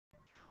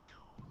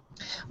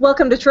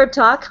Welcome to Trib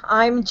Talk.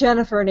 I'm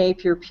Jennifer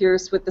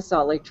Napier-Pierce with the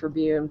Salt Lake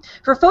Tribune.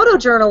 For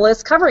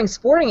photojournalists, covering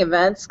sporting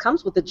events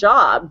comes with a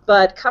job,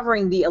 but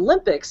covering the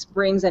Olympics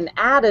brings an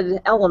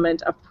added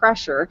element of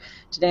pressure.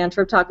 Today on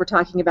Trib Talk, we're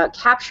talking about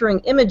capturing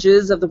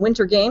images of the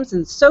Winter Games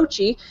in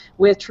Sochi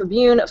with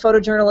Tribune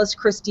photojournalist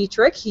Chris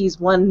Dietrich. He's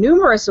won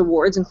numerous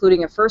awards,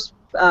 including a first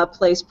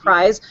place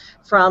prize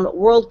from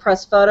World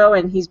Press Photo,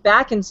 and he's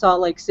back in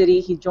Salt Lake City.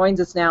 He joins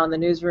us now in the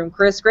newsroom.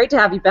 Chris, great to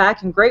have you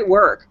back and great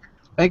work.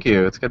 Thank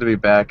you. It's good to be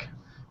back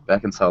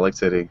in Salt Lake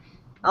City.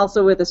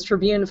 Also with us,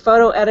 Tribune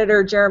photo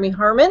editor Jeremy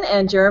Harmon.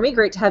 And Jeremy,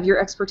 great to have your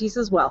expertise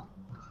as well.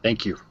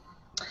 Thank you.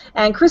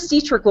 And Chris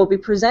Dietrich will be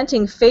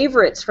presenting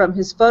favorites from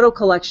his photo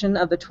collection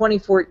of the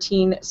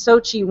 2014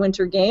 Sochi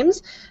Winter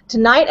Games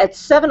tonight at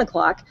 7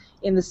 o'clock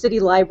in the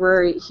City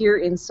Library here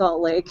in Salt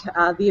Lake.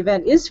 The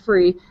event is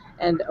free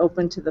and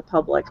open to the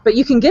public. But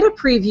you can get a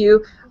preview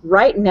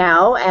right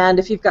now, and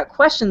if you've got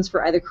questions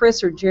for either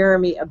Chris or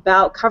Jeremy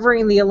about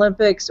covering the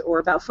Olympics or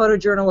about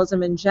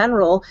photojournalism in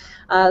general,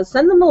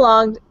 send them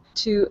along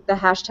to the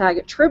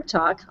hashtag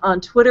TribTalk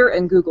on Twitter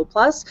and Google+.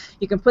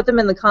 You can put them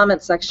in the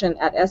comment section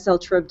at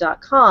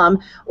sltrib.com,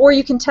 or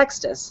you can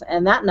text us,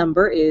 and that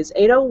number is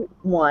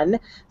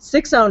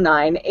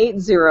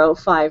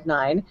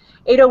 801-609-8059,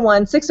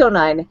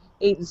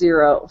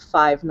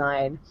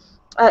 801-609-8059.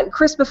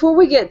 Chris, before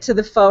we get to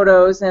the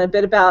photos and a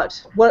bit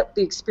about what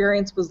the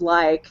experience was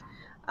like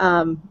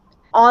on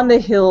the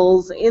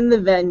hills, in the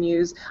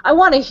venues, I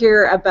want to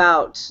hear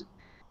about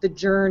the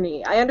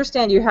journey. I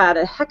understand you had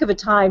a heck of a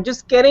time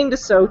just getting to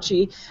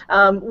Sochi.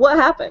 What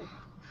happened?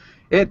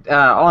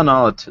 All in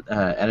all, it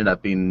ended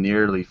up being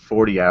nearly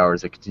 40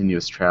 hours of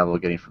continuous travel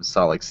getting from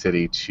Salt Lake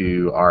City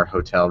to our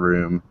hotel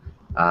room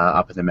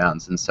up in the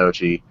mountains in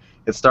Sochi.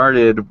 It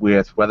started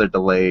with weather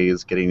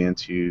delays getting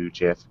into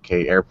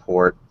JFK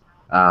Airport,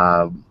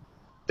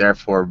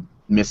 therefore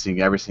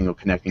missing every single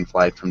connecting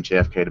flight from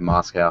JFK to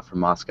Moscow, from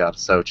Moscow to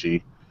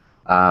Sochi.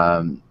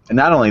 And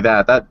not only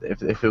that,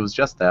 if it was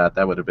just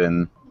that would have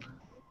been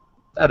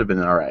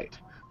all right.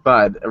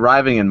 But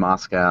arriving in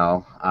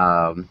Moscow,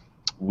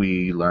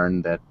 we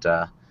learned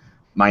that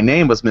my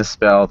name was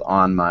misspelled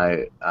on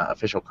my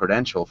official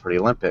credential for the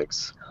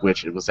Olympics,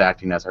 which it was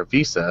acting as our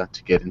visa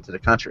to get into the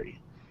country.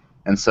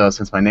 And so,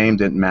 since my name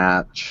didn't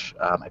match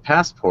my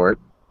passport,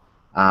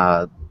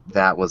 that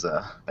was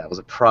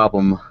a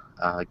problem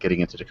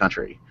getting into the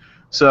country.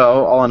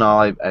 So all in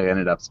all, I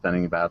ended up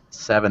spending about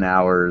 7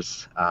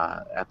 hours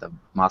at the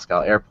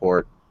Moscow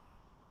airport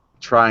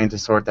trying to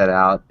sort that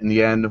out. In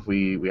the end,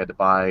 we had to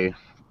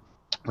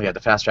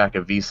fast track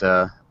a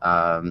visa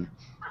and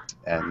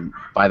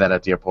buy that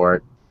at the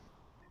airport,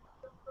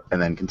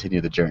 and then continue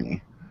the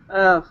journey.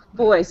 Oh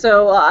boy,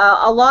 so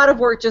a lot of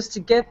work just to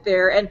get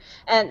there, and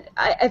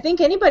I think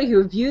anybody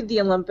who viewed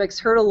the Olympics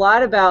heard a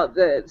lot about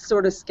the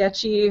sort of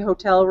sketchy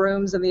hotel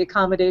rooms and the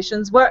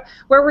accommodations. Where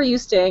were you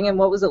staying, and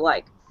what was it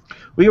like?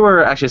 We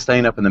were actually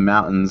staying up in the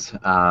mountains,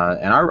 and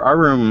our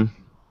room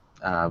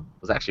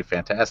was actually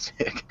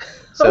fantastic.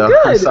 So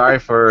good. I'm sorry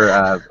for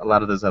a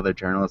lot of those other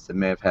journalists that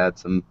may have had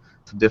some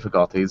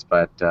difficulties,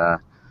 but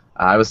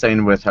I was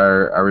staying with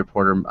our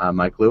reporter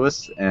Mike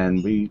Lewis,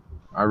 and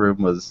our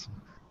room was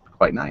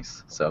quite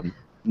nice, so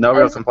no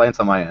real complaints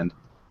on my end.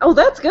 Oh,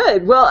 that's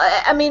good. Well,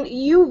 I mean,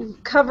 you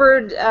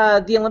covered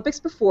the Olympics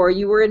before.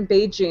 You were in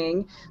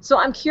Beijing, so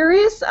I'm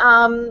curious,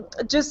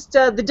 just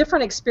the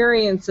different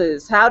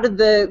experiences. How did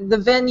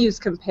the venues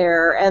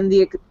compare, and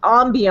the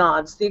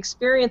ambiance, the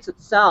experience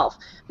itself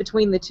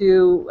between the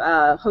two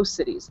host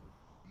cities?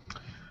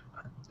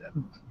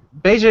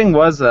 Beijing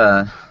was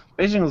a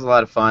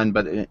lot of fun,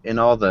 but in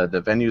all the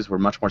venues were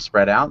much more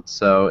spread out.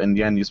 So in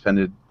the end, you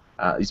spent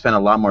a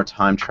lot more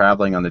time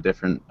traveling on the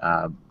different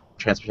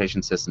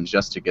transportation systems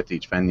just to get to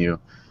each venue.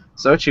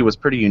 Sochi was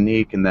pretty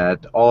unique in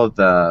that all of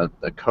the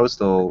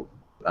coastal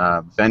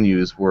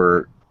venues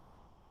were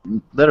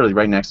literally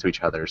right next to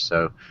each other.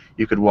 So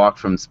you could walk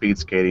from speed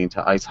skating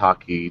to ice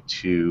hockey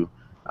to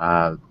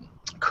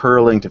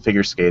curling to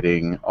figure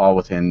skating all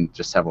within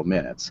just several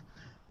minutes.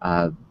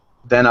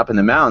 Then up in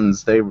the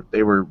mountains, they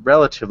were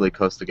relatively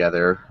close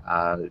together.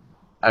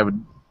 I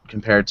would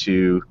compare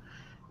to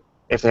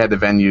if they had the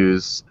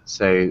venues,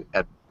 say,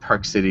 at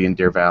Park City and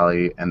Deer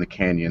Valley and the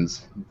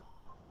canyons.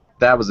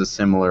 That was a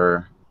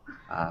similar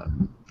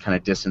kind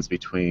of distance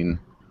between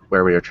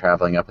where we were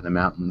traveling up in the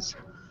mountains.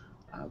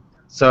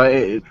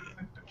 So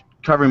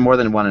covering more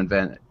than one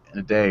event in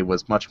a day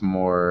was much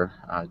more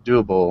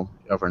doable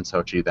over in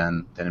Sochi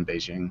than in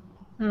Beijing.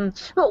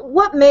 But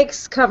what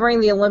makes covering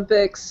the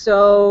Olympics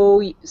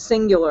so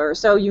singular,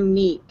 so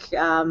unique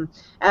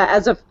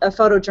as a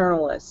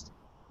photojournalist?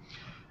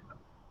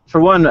 For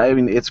one, I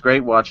mean, it's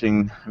great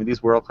watching. I mean,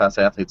 these world-class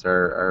athletes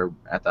are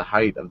at the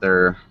height of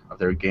their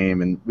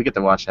game, and we get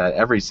to watch that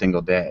every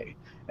single day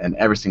and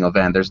every single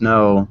event. There's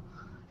no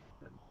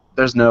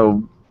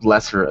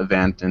lesser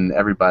event, and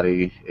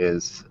everybody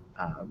is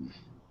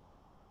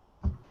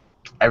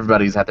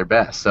everybody's at their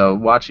best. So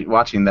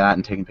watching that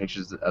and taking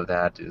pictures of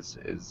that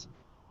is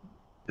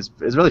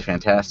really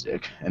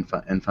fantastic and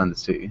fun to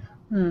see.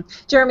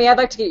 Jeremy, I'd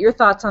like to get your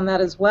thoughts on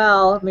that as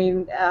well. I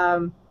mean,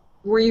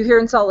 were you here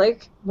in Salt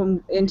Lake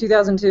in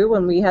 2002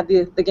 when we had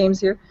the games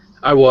here?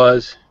 I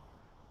was.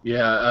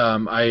 Yeah,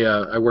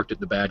 I worked at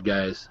the Bad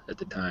Guys at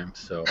the time,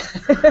 so.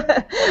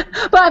 But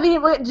I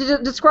mean,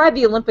 describe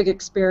the Olympic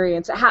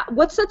experience.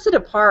 What sets it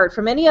apart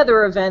from any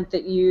other event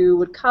that you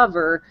would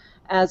cover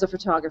as a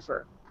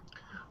photographer?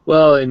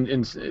 Well,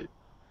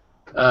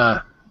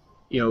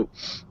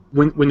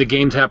 when the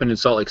games happened in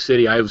Salt Lake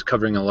City, I was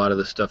covering a lot of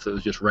the stuff that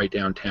was just right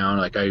downtown.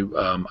 Like I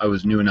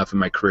was new enough in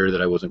my career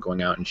that I wasn't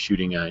going out and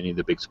shooting any of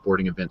the big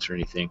sporting events or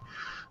anything,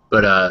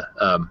 but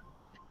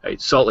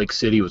Salt Lake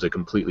City was a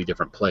completely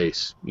different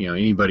place.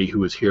 Anybody who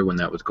was here when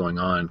that was going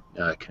on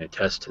can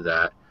attest to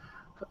that.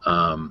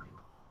 From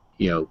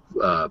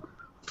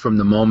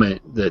the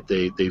moment that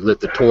they lit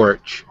the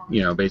torch,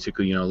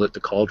 basically, lit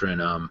the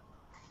cauldron.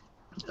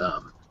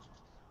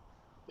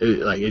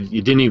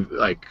 It didn't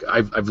even,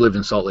 I've lived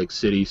in Salt Lake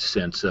City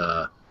since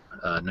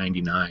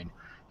 '99,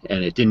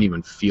 and it didn't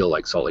even feel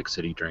like Salt Lake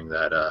City during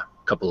that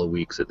couple of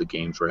weeks that the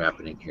games were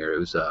happening here. It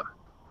was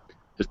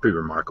pretty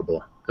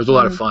remarkable. It was a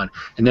lot of fun.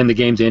 And then the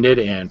games ended,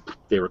 and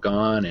they were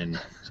gone, and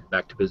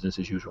back to business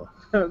as usual.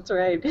 That's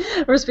right.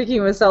 We're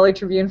speaking with Salt Lake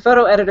Tribune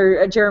photo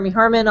editor Jeremy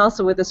Harmon,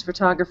 also with us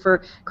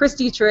photographer Chris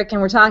Dietrich,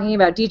 and we're talking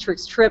about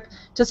Dietrich's trip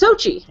to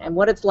Sochi and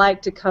what it's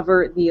like to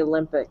cover the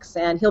Olympics.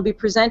 And he'll be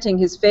presenting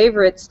his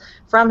favorites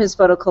from his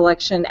photo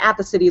collection at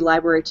the City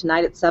Library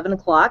tonight at 7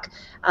 o'clock.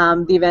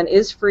 The event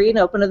is free and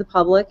open to the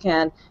public,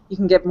 and you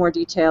can get more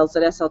details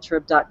at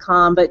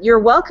sltrib.com. But you're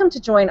welcome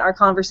to join our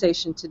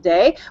conversation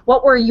today.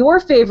 What were your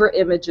favorite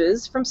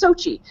images from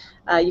Sochi?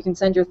 You can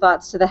send your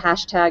thoughts to the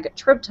hashtag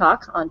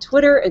TribTalk on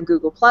Twitter and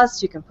Google+.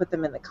 You can put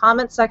them in the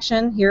comment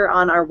section here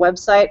on our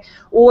website,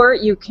 or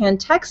you can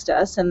text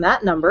us, and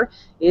that number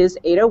is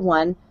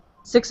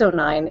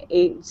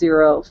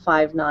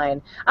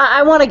 801-609-8059.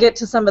 I want to get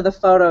to some of the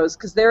photos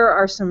because there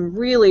are some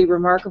really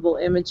remarkable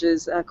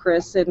images,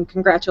 Chris, and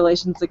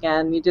congratulations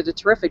again. You did a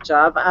terrific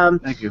job.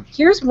 Thank you.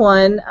 Here's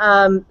one.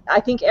 I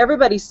think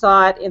everybody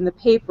saw it in the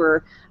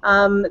paper.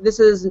 This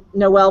is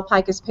Noelle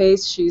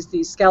Pikus-Pace. She's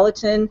the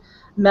skeleton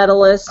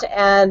medalist.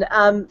 And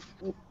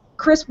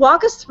Chris,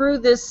 walk us through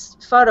this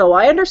photo.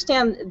 I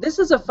understand this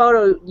is a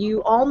photo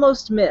you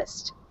almost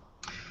missed.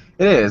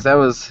 It is. It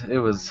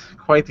was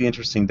quite the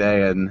interesting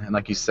day, and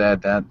like you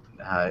said, that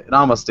it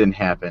almost didn't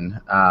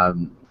happen.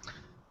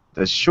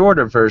 The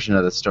shorter version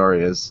of the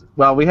story is,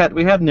 well, we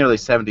had nearly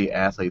 70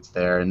 athletes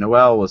there, and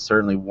Noelle was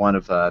certainly one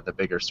of the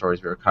bigger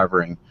stories we were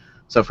covering.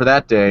 So for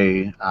that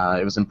day,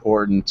 it was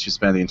important to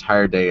spend the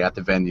entire day at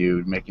the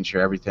venue, making sure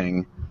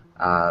everything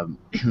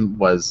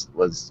was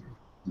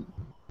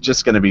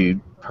just going to be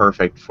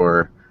perfect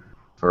for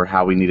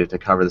how we needed to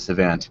cover this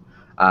event.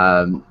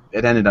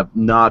 It ended up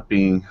not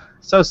being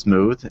so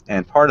smooth,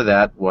 and part of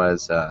that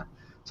was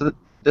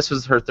this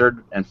was her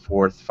third and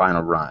fourth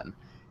final run,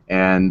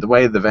 and the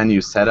way the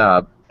venue's set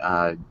up,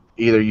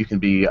 either you can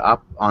be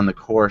up on the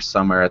course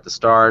somewhere at the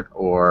start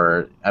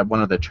or at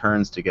one of the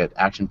turns to get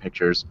action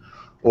pictures,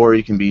 or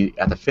you can be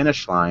at the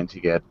finish line to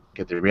get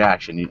the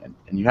reaction,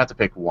 and you have to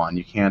pick one.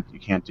 You can't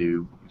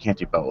do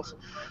both.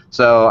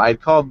 So I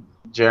called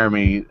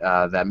Jeremy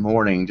that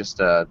morning just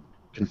to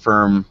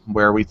confirm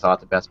where we thought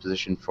the best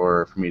position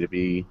for me to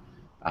be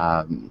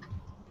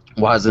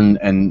was,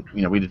 and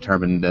we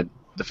determined that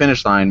the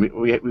finish line,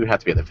 we would have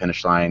to be at the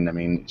finish line. I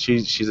mean,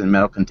 she's in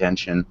medal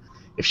contention.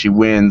 If she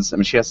wins, I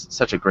mean, she has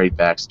such a great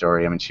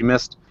backstory. I mean, she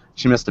missed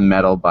a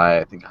medal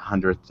by, I think,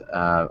 100th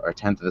or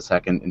 10th of a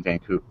second in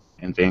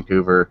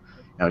Vancouver.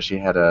 She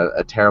had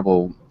a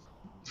terrible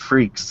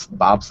freaks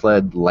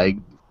bobsled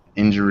leg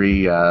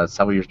injury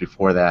several years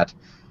before that.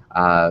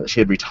 She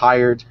had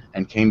retired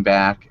and came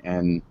back,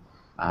 and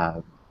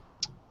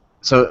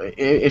so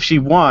if she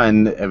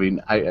won, I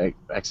mean, I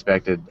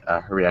expected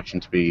her reaction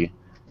to be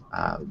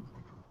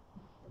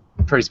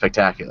pretty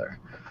spectacular.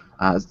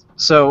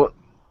 So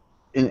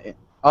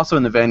also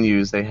in the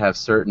venues, they have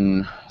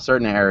certain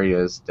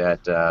areas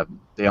that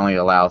they only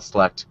allow a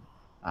select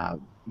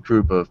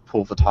group of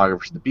pool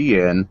photographers to be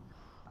in,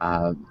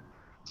 and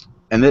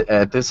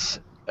at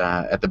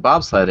the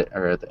bobsled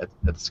or at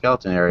the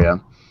skeleton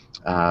area,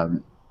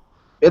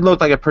 it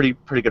looked like a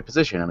pretty good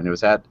position. I mean, it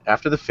was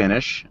after the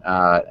finish,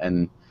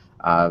 and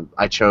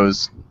I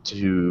chose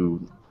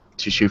to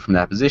shoot from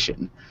that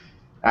position.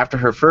 After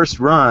her first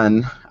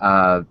run,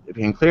 it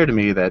became clear to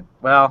me that,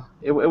 well,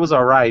 it was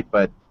all right,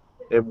 but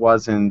it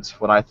wasn't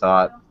what I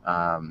thought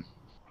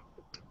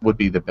would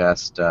be the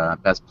best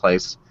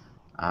place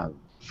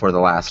for the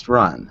last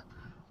run.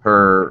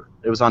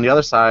 It was on the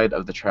other side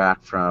of the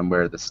track from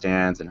where the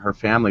stands and her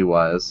family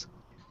was,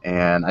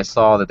 and I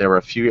saw that there were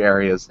a few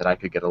areas that I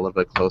could get a little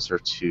bit closer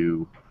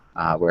to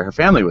where her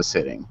family was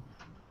sitting.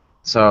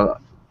 So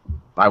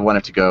I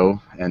wanted to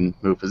go and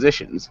move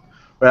positions.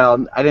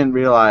 Well, I didn't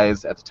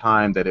realize at the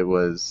time that it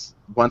was,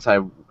 once I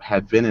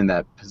had been in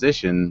that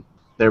position,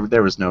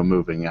 there was no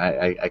moving.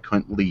 I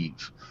couldn't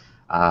leave.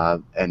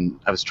 And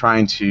I was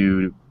trying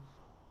to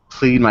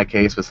plead my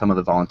case with some of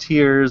the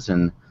volunteers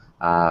and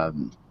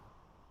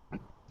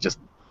just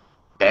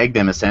begged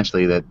them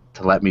essentially to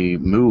let me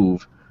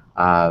move,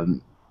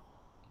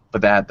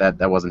 but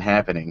that wasn't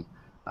happening.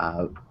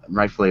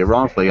 Rightfully or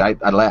wrongfully, I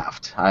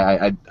left.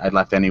 I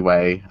left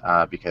anyway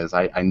because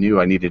I knew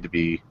I needed to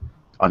be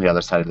on the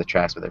other side of the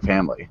tracks with their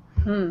family.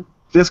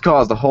 This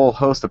caused a whole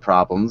host of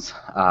problems.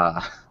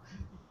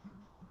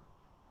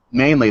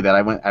 Mainly that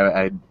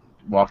I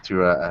walked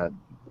through a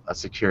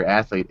secure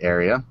athlete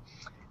area,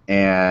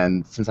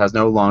 and since I was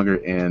no longer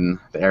in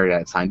the area I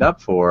had signed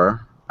up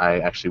for, I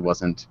actually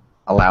wasn't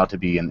allowed to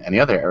be in any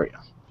other area.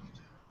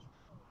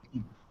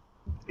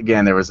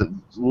 Again, there was a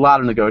lot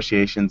of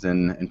negotiations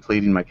and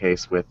pleading my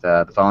case with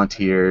the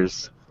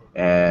volunteers,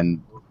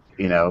 and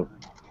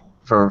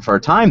for a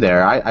time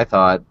there, I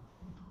thought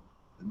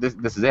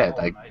this is it.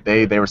 Like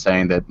they were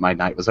saying that my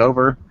night was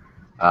over.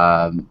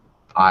 I'm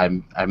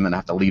gonna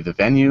have to leave the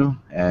venue,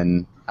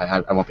 and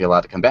I won't be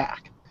allowed to come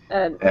back.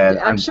 And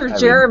I'm sure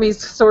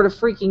Jeremy's sort of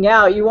freaking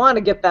out. You want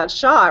to get that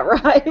shot,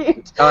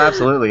 right? Oh,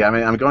 absolutely. I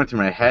mean, I'm going through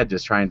my head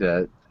just trying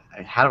to,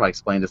 how do I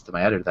explain this to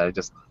my editor that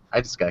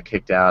I just got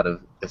kicked out of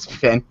this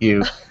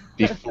venue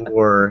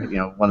before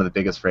one of the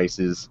biggest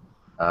races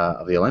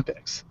of the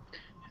Olympics.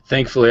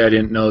 Thankfully, I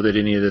didn't know that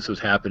any of this was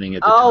happening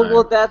at the time. Oh,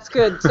 well, that's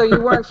good. So you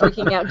weren't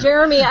freaking out,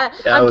 Jeremy.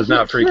 I was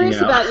not freaking out. I'm curious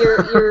about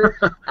your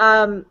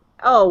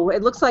oh,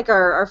 it looks like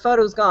our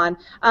photo's gone.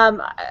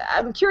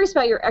 I'm curious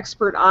about your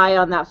expert eye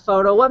on that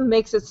photo. What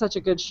makes it such a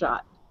good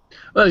shot?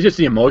 Well, it's just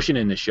the emotion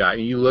in the shot.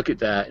 You look at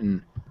that,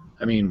 and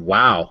I mean,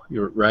 wow,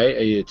 you're right.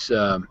 It's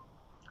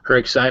her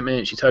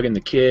excitement. She's hugging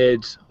the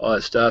kids, all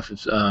that stuff.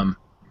 It's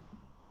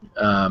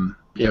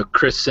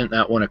Chris sent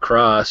that one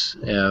across.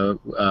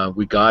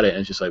 We got it,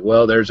 and it's just like,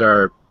 well, there's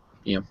our,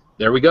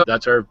 there we go.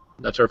 That's our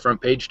front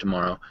page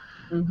tomorrow.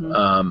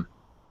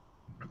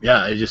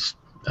 Yeah, it just.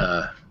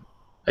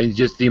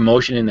 Just the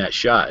emotion in that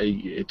shot.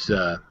 It's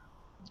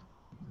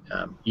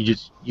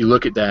you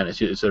look at that,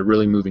 and it's a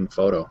really moving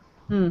photo.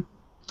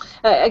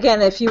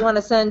 Again, if you want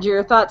to send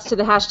your thoughts to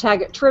the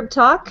hashtag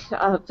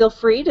TribTalk, feel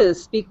free to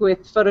speak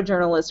with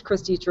photojournalist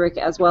Chris Dietrich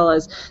as well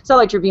as Salt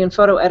Lake Tribune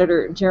photo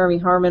editor Jeremy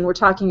Harmon. We're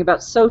talking about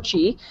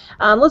Sochi.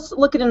 Let's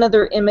look at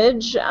another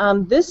image.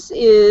 This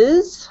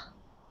is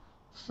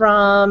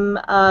from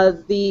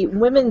the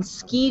women's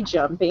ski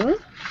jumping.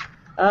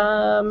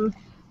 Thought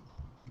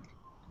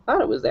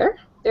it was there.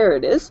 There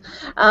it is.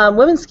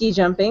 Women's ski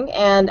jumping,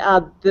 and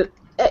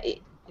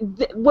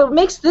what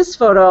makes this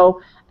photo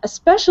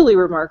especially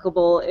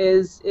remarkable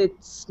is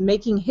it's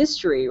making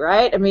history,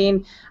 right? I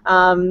mean,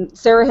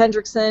 Sarah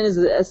Hendrickson is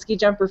a ski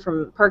jumper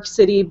from Park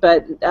City,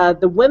 but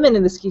the women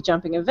in the ski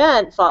jumping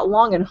event fought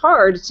long and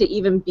hard to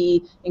even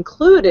be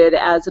included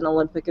as an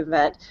Olympic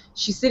event.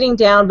 She's sitting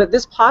down, but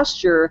this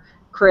posture,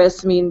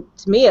 Chris, I mean,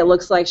 to me it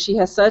looks like she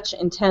has such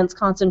intense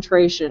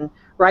concentration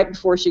right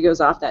before she goes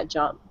off that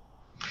jump.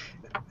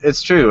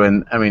 It's true,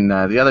 and I mean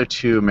the other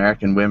two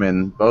American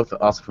women, both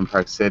also from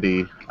Park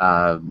City,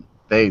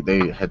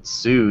 they had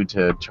sued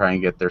to try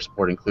and get their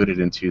sport included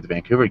into the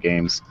Vancouver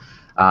Games.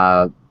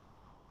 The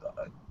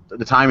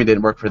timing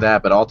didn't work for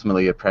that, but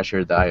ultimately it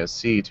pressured the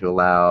IOC to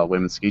allow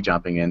women's ski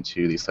jumping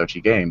into the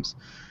Sochi Games.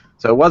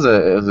 So it was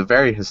a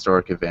very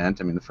historic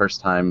event. I mean, the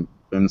first time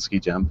women's ski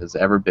jump has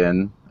ever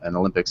been an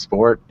Olympic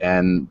sport,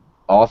 and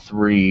all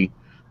three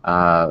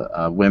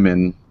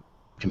women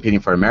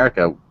competing for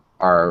America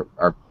are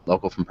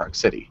local from Park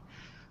City,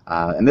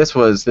 and this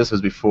was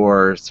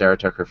before Sarah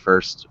took her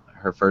first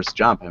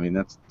jump. I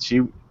mean,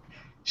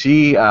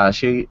 she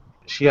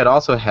had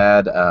also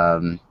had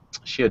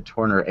she had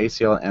torn her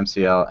ACL,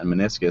 MCL, and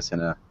meniscus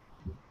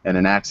in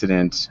an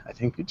accident. I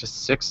think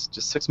just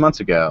six months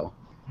ago,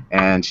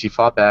 and she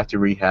fought back to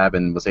rehab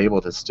and was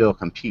able to still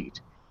compete.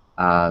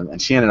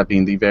 And she ended up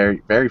being the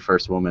very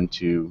first woman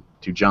to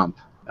jump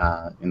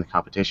in the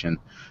competition.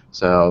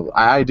 So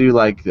I do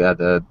like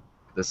the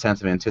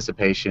sense of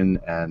anticipation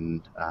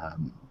and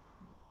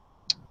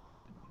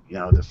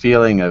the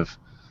feeling of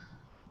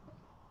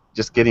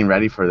just getting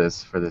ready for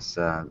this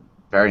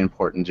very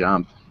important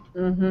jump.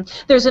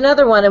 There's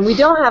another one, and we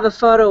don't have a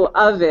photo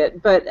of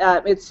it, but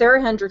it's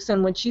Sarah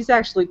Hendrickson when she's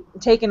actually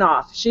taken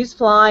off. She's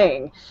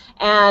flying,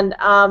 and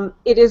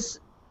it is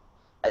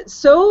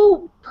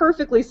so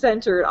perfectly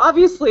centered.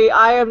 Obviously,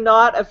 I am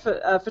not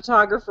a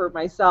photographer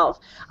myself.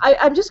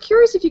 I'm just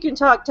curious if you can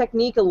talk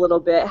technique a little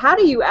bit. How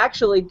do you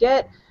actually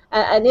get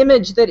an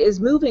image that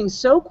is moving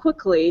so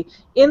quickly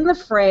in the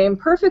frame,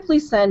 perfectly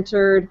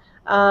centered,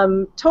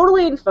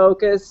 totally in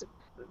focus?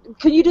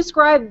 Can you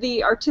describe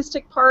the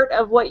artistic part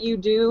of what you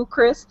do,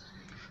 Chris?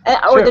 Or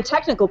Sure. The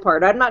technical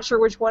part? I'm not sure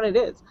which one it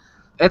is.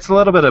 It's a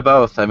little bit of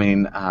both. I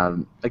mean,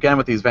 again,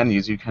 with these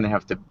venues, you kind of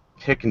have to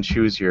pick and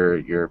choose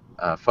your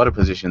photo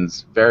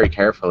positions very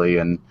carefully,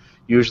 and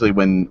usually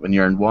when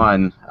you're in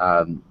one,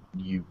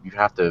 you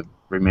have to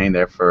remain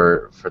there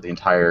for the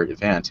entire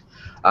event.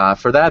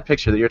 For that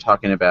picture that you're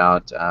talking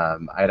about, I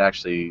had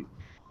actually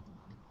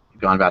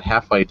gone about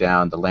halfway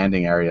down the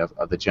landing area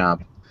of the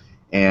jump,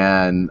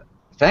 and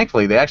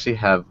thankfully they actually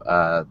have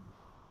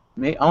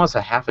almost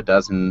a half a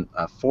dozen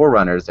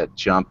forerunners that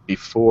jump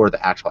before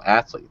the actual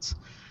athletes.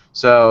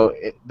 So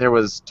there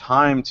was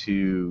time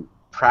to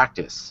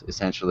practice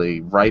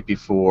essentially right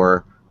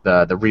before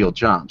the real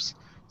jumps.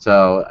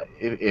 So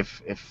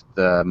if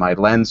my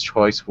lens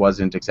choice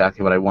wasn't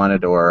exactly what I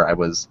wanted, or I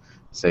was,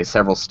 say,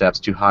 several steps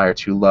too high or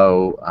too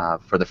low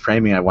for the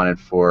framing I wanted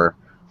for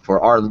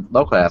our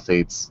local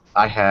athletes,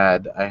 I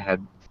had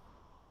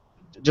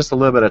just a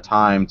little bit of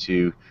time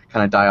to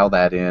kind of dial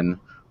that in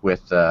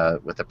with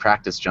the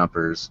practice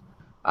jumpers,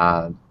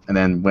 and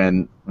then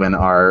when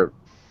our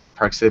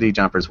Park City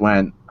jumpers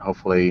went,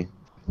 hopefully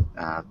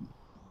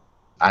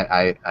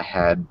I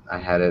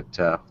had it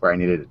where I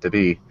needed it to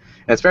be.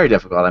 And it's very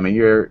difficult. I mean,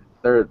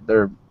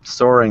 they're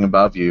soaring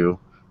above you,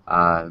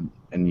 and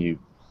you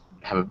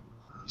have a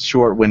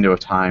short window of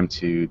time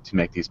to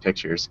make these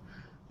pictures.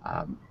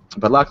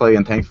 But luckily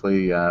and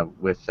thankfully,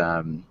 with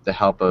the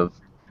help of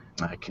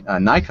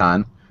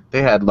Nikon,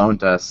 they had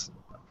loaned us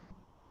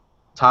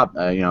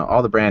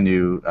all the brand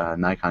new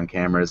Nikon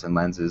cameras and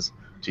lenses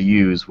to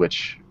use,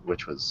 which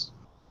was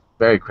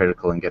very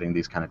critical in getting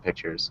these kind of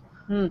pictures.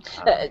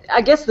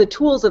 I guess the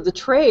tools of the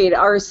trade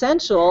are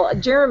essential.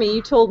 Jeremy,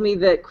 you told me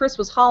that Chris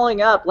was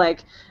hauling up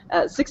like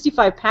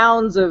 65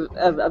 pounds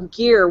of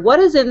gear. What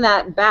is in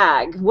that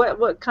bag?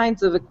 What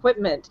kinds of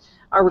equipment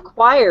are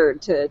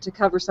required to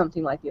cover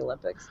something like the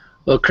Olympics?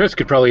 Well, Chris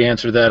could probably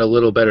answer that a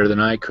little better than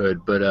I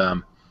could, but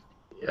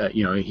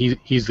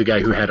he's the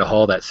guy who had to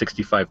haul that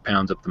 65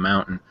 pounds up the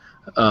mountain.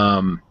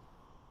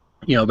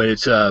 But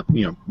it's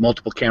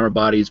multiple camera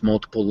bodies,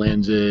 multiple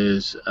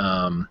lenses.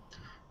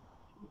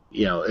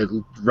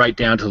 Right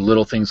down to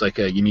little things like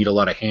you need a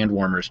lot of hand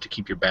warmers to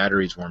keep your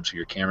batteries warm so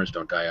your cameras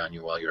don't die on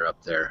you while you're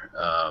up there.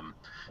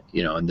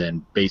 And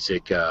then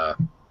basic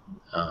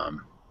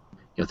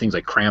things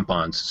like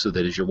crampons so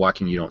that as you're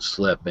walking you don't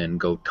slip and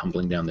go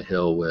tumbling down the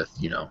hill with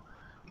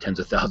tens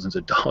of thousands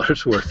of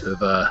dollars worth of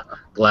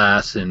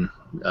glass and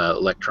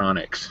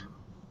electronics.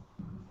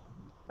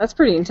 That's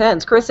pretty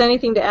intense. Chris,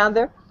 anything to add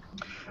there?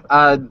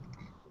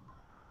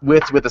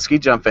 With the ski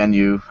jump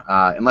venue,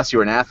 unless you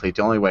were an athlete,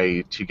 the only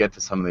way to get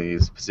to some of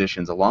these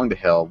positions along the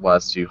hill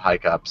was to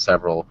hike up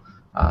several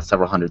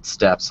hundred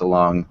steps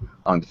along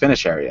the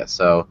finish area.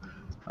 So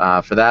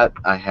for that,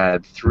 I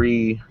had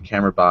 3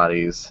 camera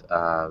bodies,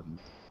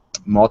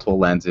 multiple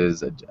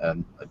lenses, a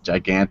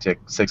gigantic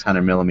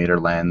 600 millimeter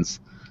lens,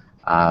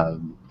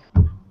 and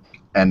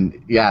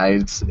yeah,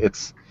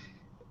 it's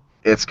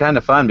kind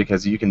of fun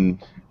because you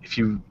can, if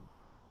you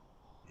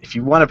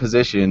want a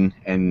position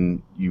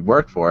and you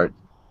work for it,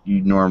 you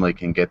normally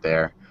can get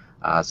there.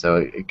 So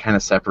it kind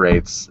of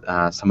separates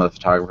some of the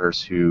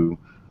photographers who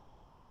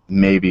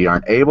maybe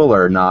aren't able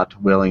or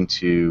not willing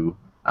to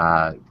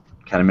kind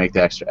of make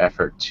the extra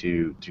effort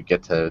to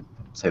get to,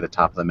 say, the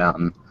top of the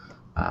mountain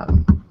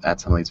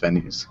at some of these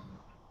venues.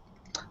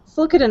 Let's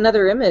look at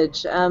another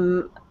image.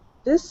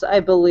 This, I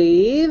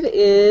believe,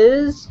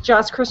 is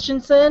Josh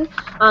Christensen.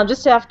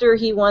 Just after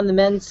he won the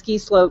men's ski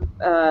slope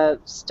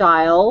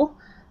style,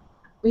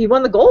 he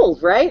won the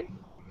gold, right?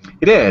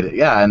 He did,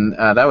 yeah, and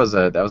that was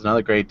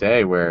another great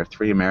day where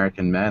 3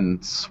 American men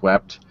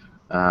swept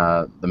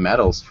the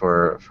medals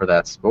for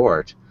that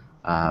sport.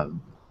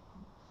 And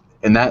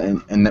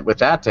with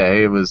that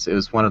day, it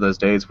was one of those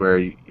days where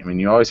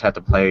you always have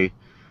to play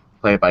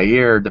it by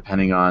ear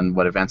depending on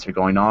what events are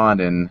going on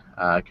and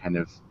kind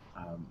of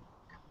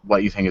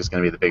what you think is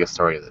going to be the biggest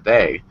story of the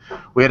day.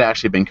 We had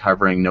actually been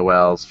covering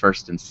Noel's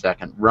first and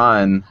second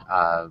run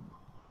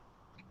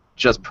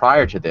just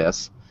prior to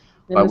this.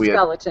 In the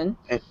skeleton.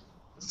 In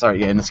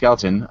the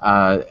skeleton,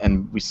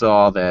 and we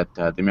saw that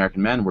the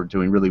American men were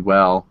doing really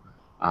well,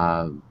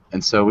 and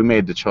so we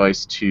made the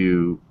choice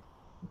to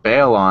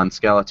bail on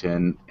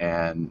skeleton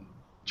and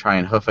try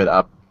and hoof it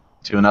up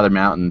to another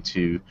mountain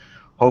to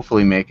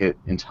hopefully make it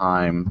in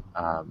time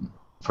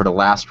for the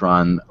last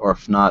run, or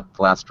if not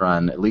the last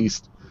run, at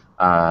least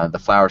the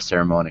flower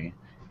ceremony,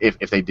 if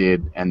they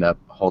did end up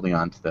holding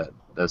on to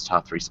those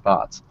top 3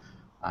 spots.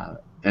 And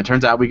it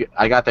turns out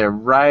I got there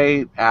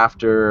right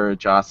after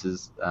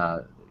Joss's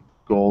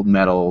gold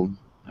medal.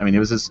 I mean, it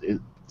was his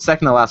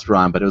second to last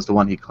run, but it was the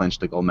one he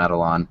clinched the gold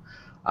medal on.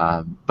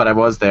 But I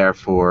was there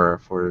for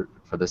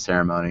the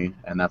ceremony,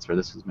 and that's where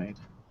this was made.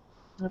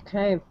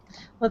 Okay,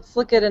 let's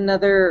look at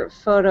another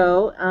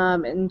photo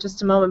in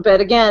just a moment.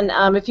 But again,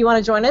 if you want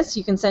to join us,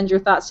 you can send your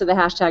thoughts to the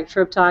hashtag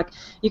TribTalk.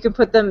 You can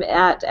put them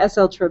at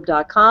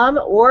sltrib.com,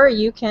 or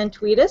you can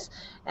tweet us,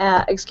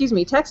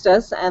 text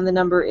us, and the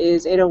number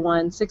is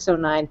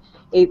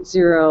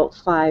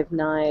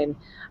 801-609-8059.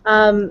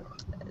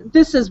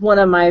 This is one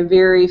of my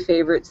very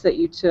favorites that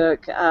you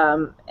took,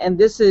 and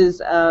this is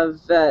of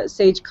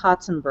Sage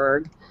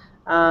Kotzenberg.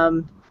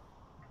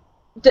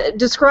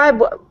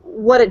 Describe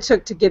what it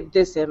took to get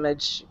this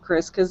image,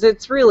 Chris, because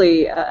it's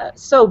really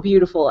so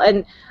beautiful.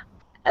 And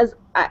as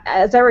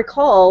I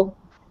recall,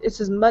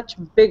 this is much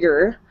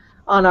bigger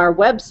on our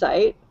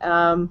website.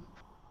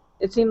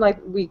 It seemed like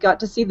we got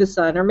to see the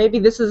sun, or maybe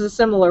this is a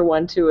similar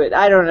one to it.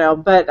 I don't know,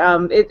 but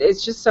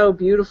it's just so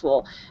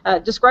beautiful.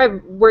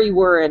 Describe where you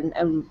were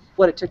and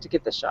what it took to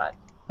get the shot.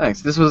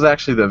 Thanks. This was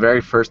actually the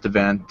very first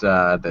event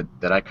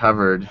that I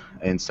covered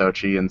in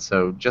Sochi, and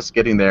so just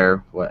getting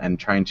there and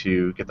trying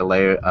to get the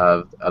lay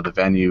of the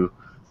venue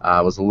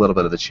was a little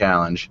bit of the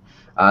challenge.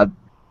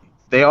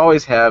 They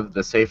always have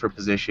the safer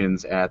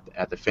positions at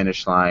the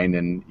finish line,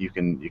 and you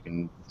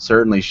can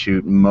certainly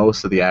shoot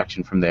most of the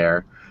action from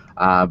there.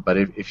 But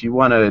if you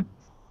want to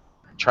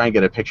try and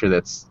get a picture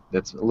that's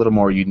a little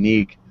more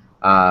unique,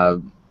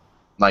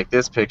 like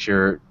this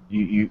picture,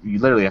 you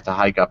literally have to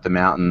hike up the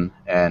mountain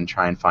and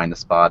try and find a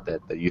spot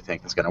that you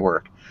think is going to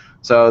work.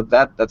 So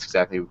that's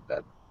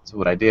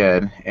what I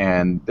did,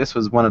 and this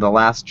was one of the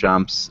last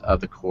jumps of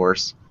the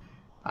course,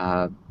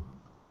 and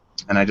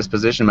I just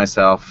positioned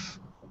myself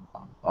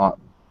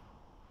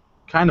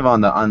kind of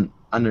on the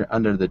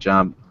under the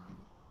jump,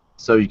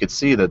 so you could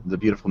see the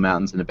beautiful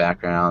mountains in the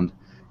background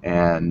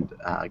and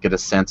get a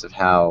sense of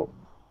how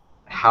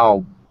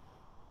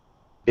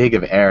big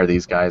of air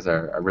these guys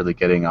are really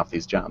getting off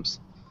these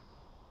jumps.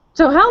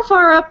 So how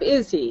far up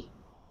is he?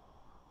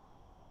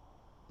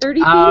 30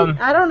 feet?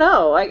 I don't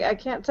know. I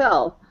can't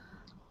tell.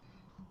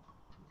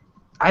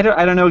 I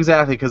don't know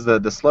exactly, because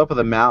the slope of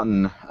the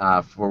mountain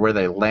for where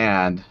they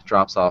land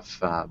drops off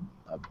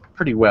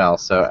pretty well,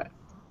 so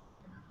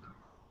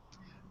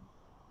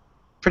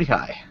pretty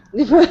high.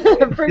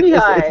 Pretty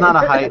high. It's not a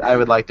height I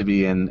would like to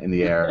be in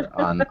the air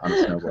on a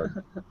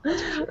snowboard.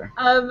 That's for sure.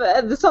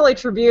 The Salt Lake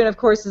Tribune, of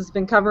course, has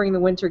been covering the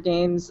Winter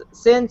Games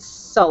since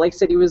Salt Lake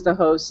City was the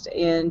host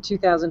in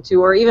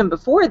 2002, or even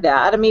before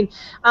that. I mean,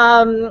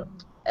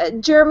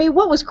 Jeremy,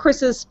 what was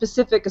Chris's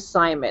specific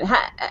assignment,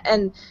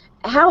 and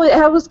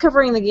how was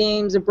covering the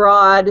games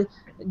abroad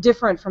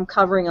different from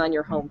covering on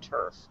your home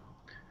turf?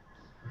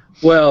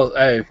 Well,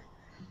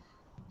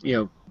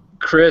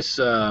 Chris.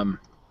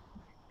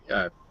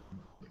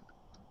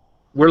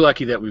 We're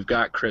lucky that we've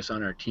got Chris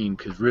on our team,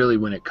 because really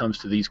when it comes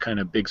to these kind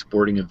of big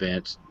sporting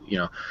events,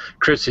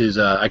 Chris is,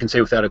 I can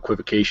say without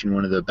equivocation,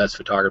 one of the best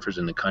photographers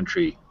in the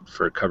country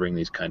for covering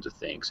these kinds of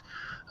things.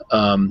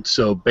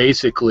 So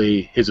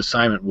basically his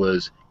assignment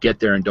was get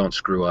there and don't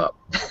screw up,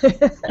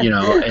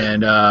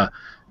 and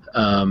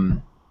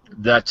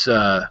that's,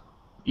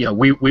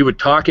 we would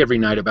talk every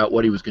night about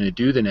what he was going to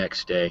do the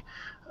next day,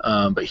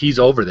 but he's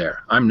over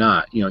there. I'm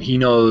not. He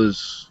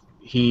knows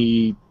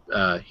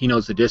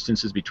the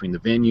distances between the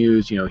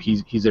venues.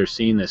 He's there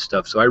seeing this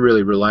stuff. So I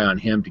really rely on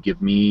him to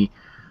give me,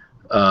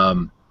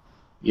 I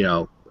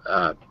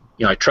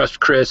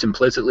trust Chris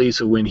implicitly.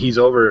 So when he's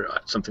over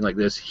something like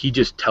this, he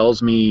just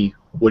tells me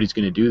what he's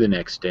going to do the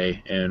next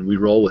day, and we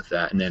roll with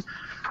that. And then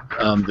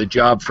the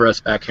job for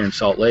us back here in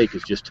Salt Lake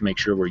is just to make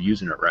sure we're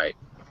using it right.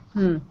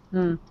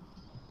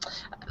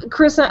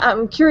 Chris,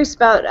 I'm curious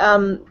about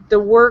the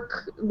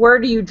work. Where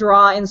do you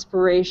draw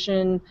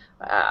inspiration?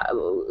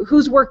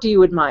 Whose work do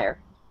you admire?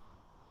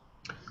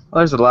 Well,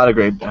 there's a lot of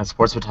great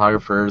sports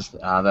photographers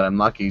that I'm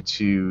lucky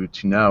to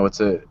know. It's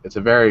a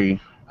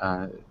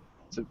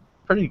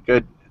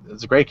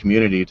great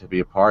community to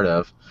be a part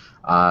of,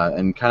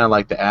 and kind of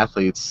like the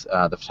athletes,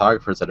 the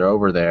photographers that are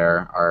over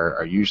there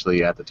are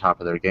usually at the top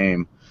of their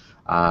game,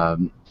 but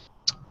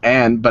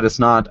it's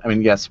not. I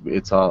mean, yes,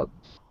 it's all.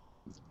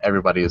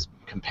 Everybody is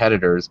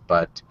competitors,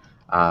 but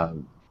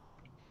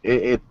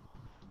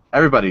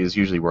everybody is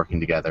usually working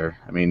together.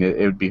 I mean,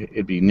 it'd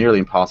be nearly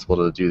impossible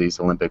to do these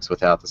Olympics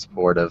without the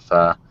support of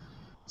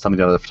some of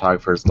the other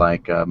photographers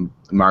like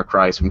Mark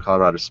Rice from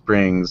Colorado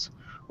Springs,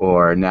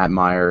 or Nat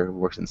Meyer, who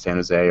works in San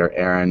Jose, or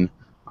Aaron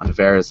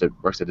Ontiveros that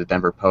works at the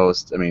Denver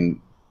Post. I mean,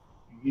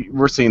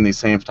 we're seeing these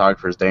same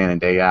photographers day in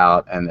and day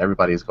out, and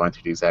everybody is going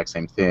through the exact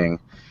same thing.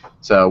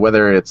 So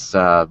whether it's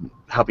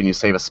helping you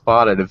save a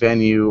spot at a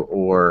venue,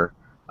 or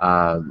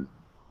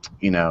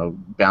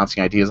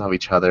bouncing ideas off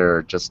each other,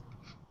 or just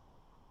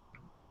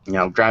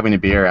grabbing a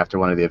beer after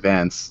one of the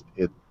events,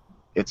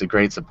 it's a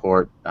great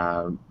support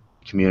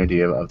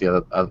community of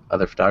the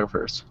other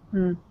photographers.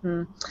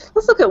 Mm-hmm.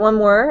 Let's look at one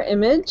more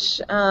image.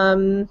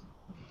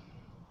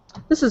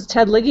 This is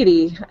Ted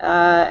Ligety,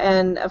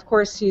 and of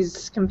course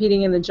he's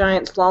competing in the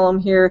giant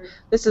slalom here.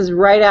 This is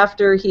right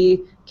after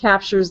he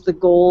captures the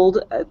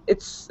gold.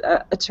 It's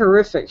a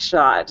terrific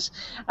shot.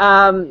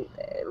 How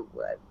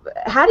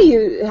do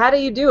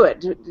you do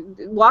it?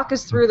 Walk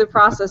us through the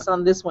process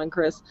on this one,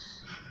 Chris.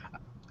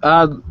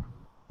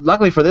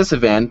 Luckily for this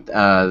event,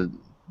 the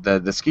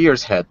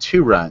skiers had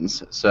 2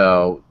 runs.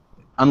 So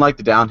unlike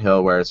the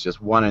downhill where it's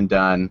just one and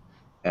done,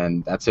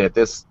 and that's it,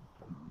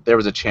 there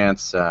was a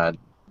chance to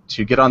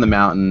get on the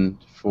mountain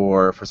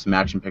for some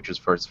action pictures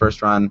for its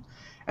first run,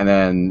 and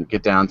then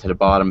get down to the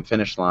bottom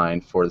finish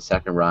line for the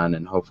second run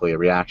and hopefully a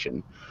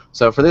reaction.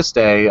 So for this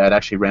day, I'd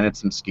actually rented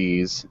some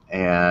skis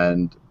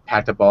and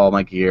packed up all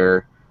my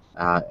gear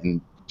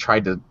and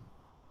tried to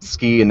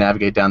ski and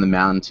navigate down the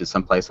mountain to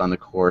someplace on the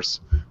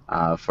course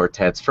for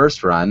Ted's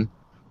first run,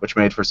 which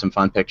made for some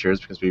fun pictures,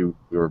 because we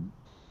were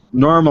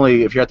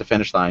normally, if you're at the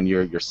finish line,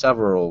 you're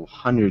several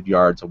hundred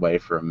yards away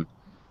from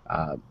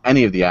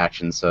any of the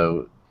action,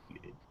 so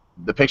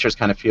the pictures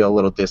kind of feel a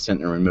little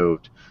distant and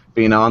removed.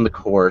 Being on the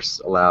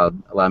course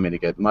allowed me to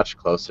get much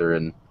closer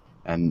and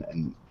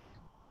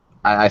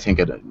I think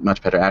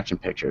much better action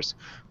pictures.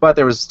 But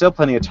there was still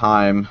plenty of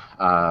time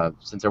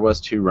since there was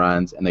 2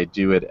 runs, and they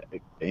do it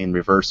in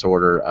reverse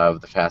order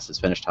of the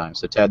fastest finish time.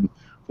 So Ted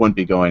wouldn't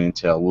be going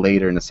until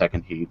later in the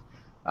second heat.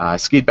 I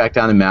skied back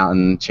down the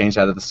mountain, changed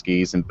out of the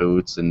skis and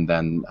boots, and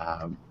then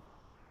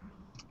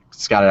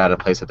scouted out a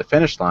place at the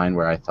finish line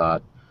where I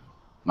thought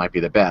might be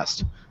the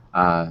best.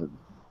 And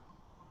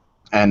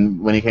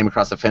when he came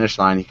across the finish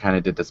line, he kind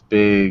of did this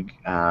big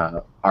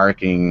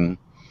arcing,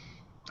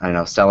 I don't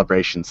know,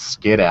 celebration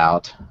skid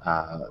out,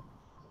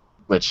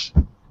 which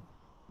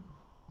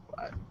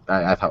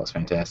I thought was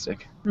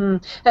fantastic.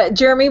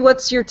 Jeremy,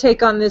 what's your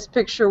take on this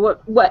picture?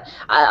 What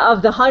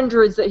of the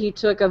hundreds that he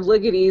took of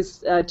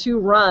Liggety's 2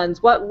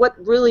 runs, what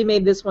really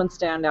made this one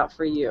stand out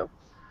for you?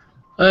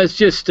 It's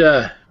just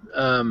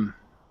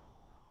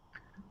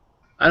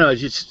I don't know.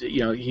 It's just, you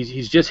know,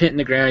 he's just hitting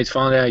the ground. He's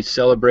falling down. He's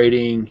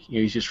celebrating. You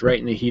know, he's just right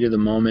in the heat of the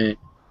moment.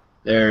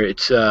 There,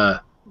 it's you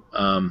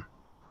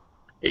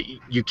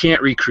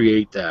can't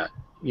recreate that,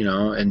 you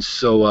know. And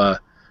so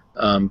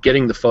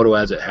getting the photo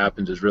as it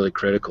happens is really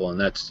critical,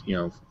 and that's, you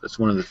know, that's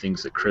one of the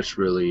things that Chris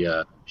really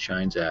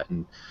shines at.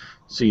 And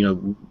so,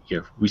 you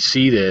know, we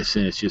see this,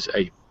 and it's just,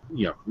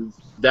 you know,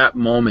 that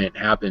moment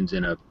happens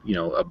in a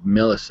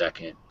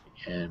millisecond,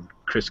 and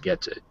Chris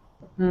gets it.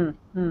 And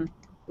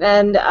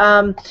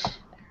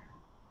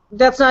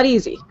that's not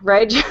easy,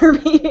 right,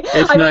 Jeremy?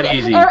 It's not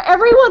easy.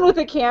 Everyone with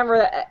a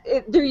camera,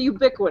 they're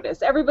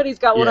ubiquitous. Everybody's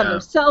got one on their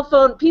cell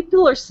phone.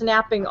 People are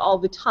snapping all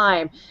the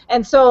time.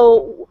 And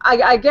so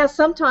I guess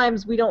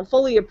sometimes we don't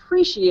fully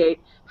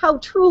appreciate how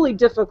truly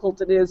difficult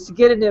it is to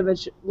get an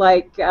image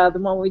like the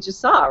one we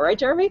just saw, right,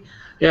 Jeremy?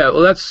 Yeah,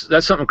 well, that's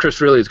something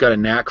Chris really has got a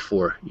knack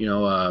for. You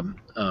know,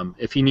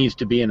 if he needs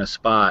to be in a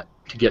spot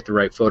to get the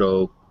right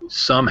photo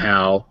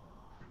somehow,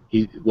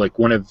 he, like,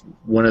 one of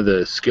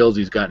the skills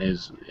he's got in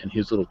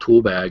his little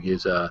tool bag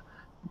is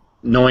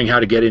knowing how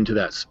to get into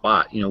that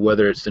spot. You know,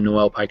 whether it's the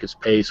Noel Picus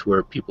pace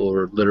where people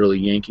are literally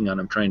yanking on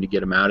him trying to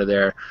get him out of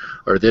there,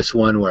 or this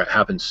one where it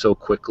happens so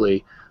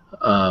quickly.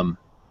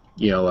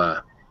 You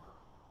know,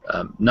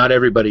 not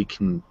everybody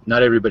can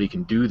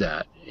do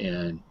that,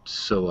 and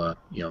so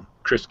you know,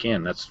 Chris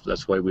can.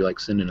 That's why we like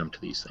sending him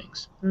to these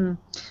things.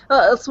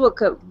 Let's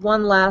look at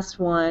one last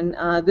one.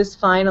 This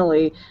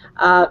finally,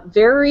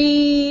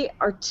 very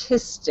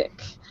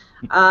artistic.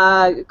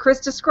 Chris,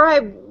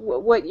 describe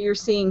what you're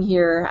seeing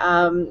here,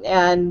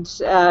 and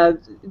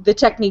the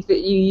technique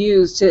that you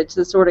use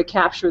to sort of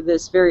capture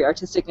this very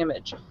artistic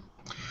image.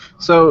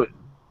 So,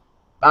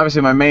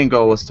 obviously, my main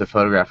goal was to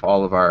photograph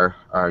all of our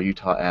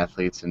Utah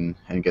athletes and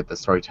get the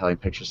storytelling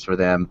pictures for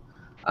them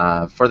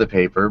for the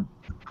paper.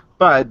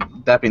 But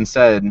that being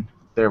said,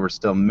 there were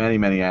still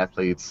many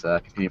athletes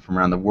competing from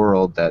around the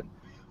world that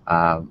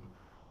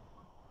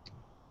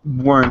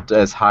weren't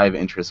as high of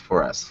interest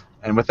for us.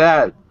 And with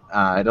that,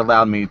 it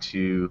allowed me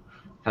to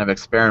kind of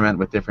experiment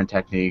with different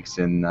techniques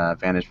and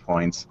vantage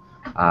points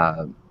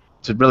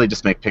to really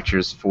just make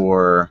pictures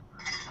for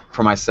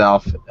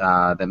myself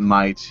that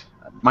might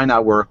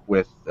not work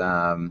with, you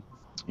know,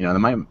 they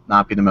might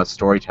not be the most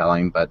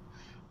storytelling, but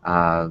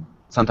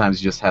sometimes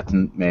you just have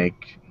to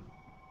make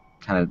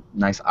kind of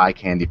nice eye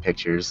candy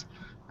pictures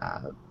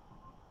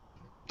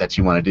that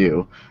you want to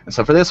do. And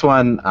so for this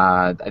one,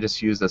 I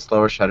just used a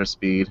slower shutter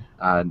speed.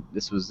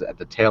 This was at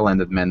the tail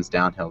end of the men's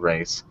downhill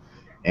race,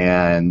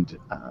 and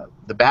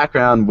the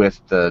background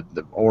with the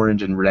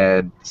orange and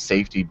red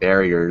safety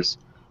barriers,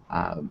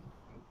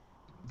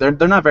 they're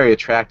not very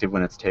attractive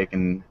when it's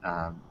taken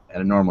at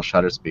a normal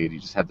shutter speed. You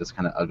just have this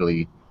kind of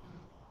ugly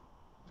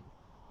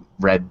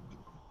red,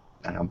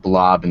 I don't know,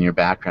 blob in your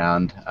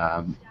background.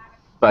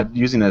 But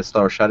using a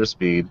slower shutter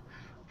speed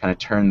kind of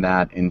turned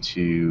that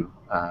into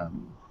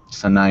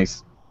just a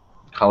nice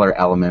color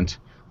element,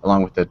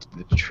 along with the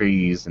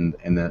trees and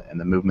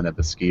the movement of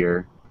the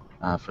skier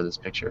for this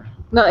picture.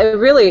 No, it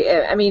really,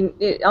 I mean,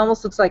 it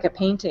almost looks like a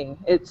painting.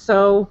 It's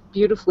so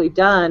beautifully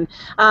done.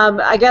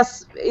 I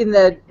guess in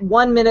the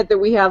 1 minute that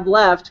we have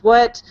left,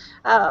 what,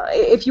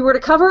 if you were to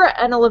cover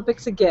an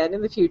Olympics again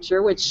in the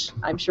future, which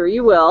I'm sure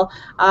you will,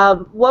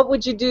 what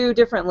would you do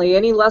differently?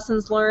 Any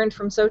lessons learned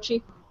from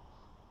Sochi?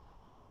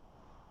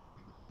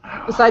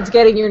 Besides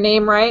getting your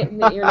name right,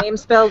 your name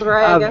spelled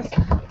right, I guess?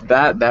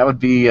 That would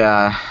be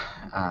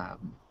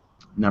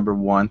number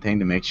one thing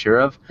to make sure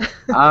of.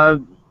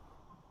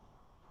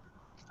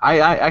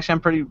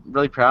 I'm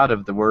really proud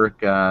of the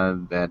work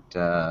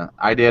that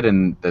I did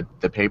and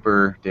the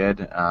paper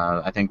did.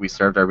 I think we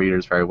served our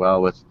readers very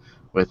well with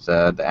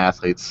the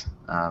athletes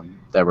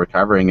that we're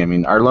covering. I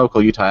mean, our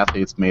local Utah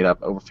athletes made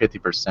up over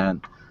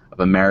 50%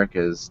 of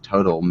America's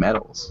total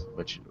medals,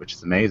 which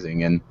is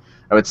amazing. And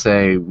I would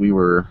say we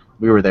were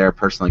there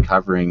personally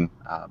covering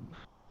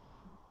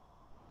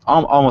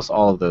almost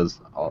all of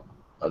those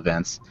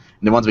events.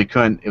 And the ones we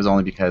couldn't, it was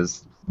only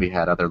because we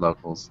had other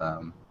locals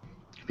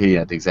competing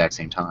at the exact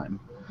same time.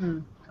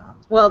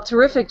 Well,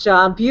 terrific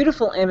job.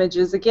 Beautiful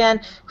images.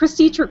 Again, Chris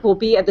Dietrich will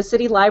be at the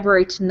City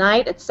Library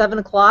tonight at 7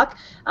 o'clock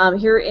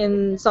here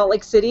in Salt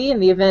Lake City,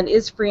 and the event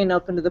is free and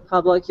open to the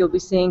public. You'll be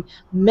seeing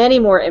many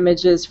more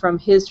images from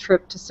his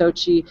trip to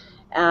Sochi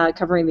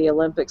covering the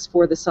Olympics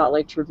for the Salt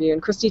Lake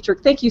Tribune. Chris Dietrich,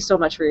 thank you so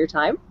much for your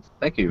time.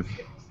 Thank you.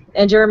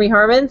 And Jeremy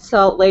Harmon,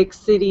 Salt Lake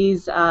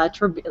City's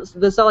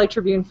the Salt Lake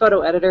Tribune photo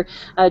editor.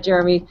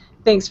 Jeremy,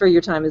 thanks for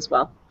your time as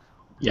well.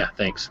 Yeah,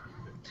 thanks.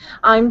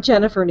 I'm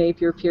Jennifer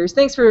Napier Pierce.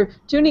 Thanks for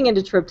tuning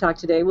into Trib Talk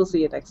today. We'll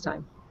see you next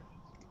time.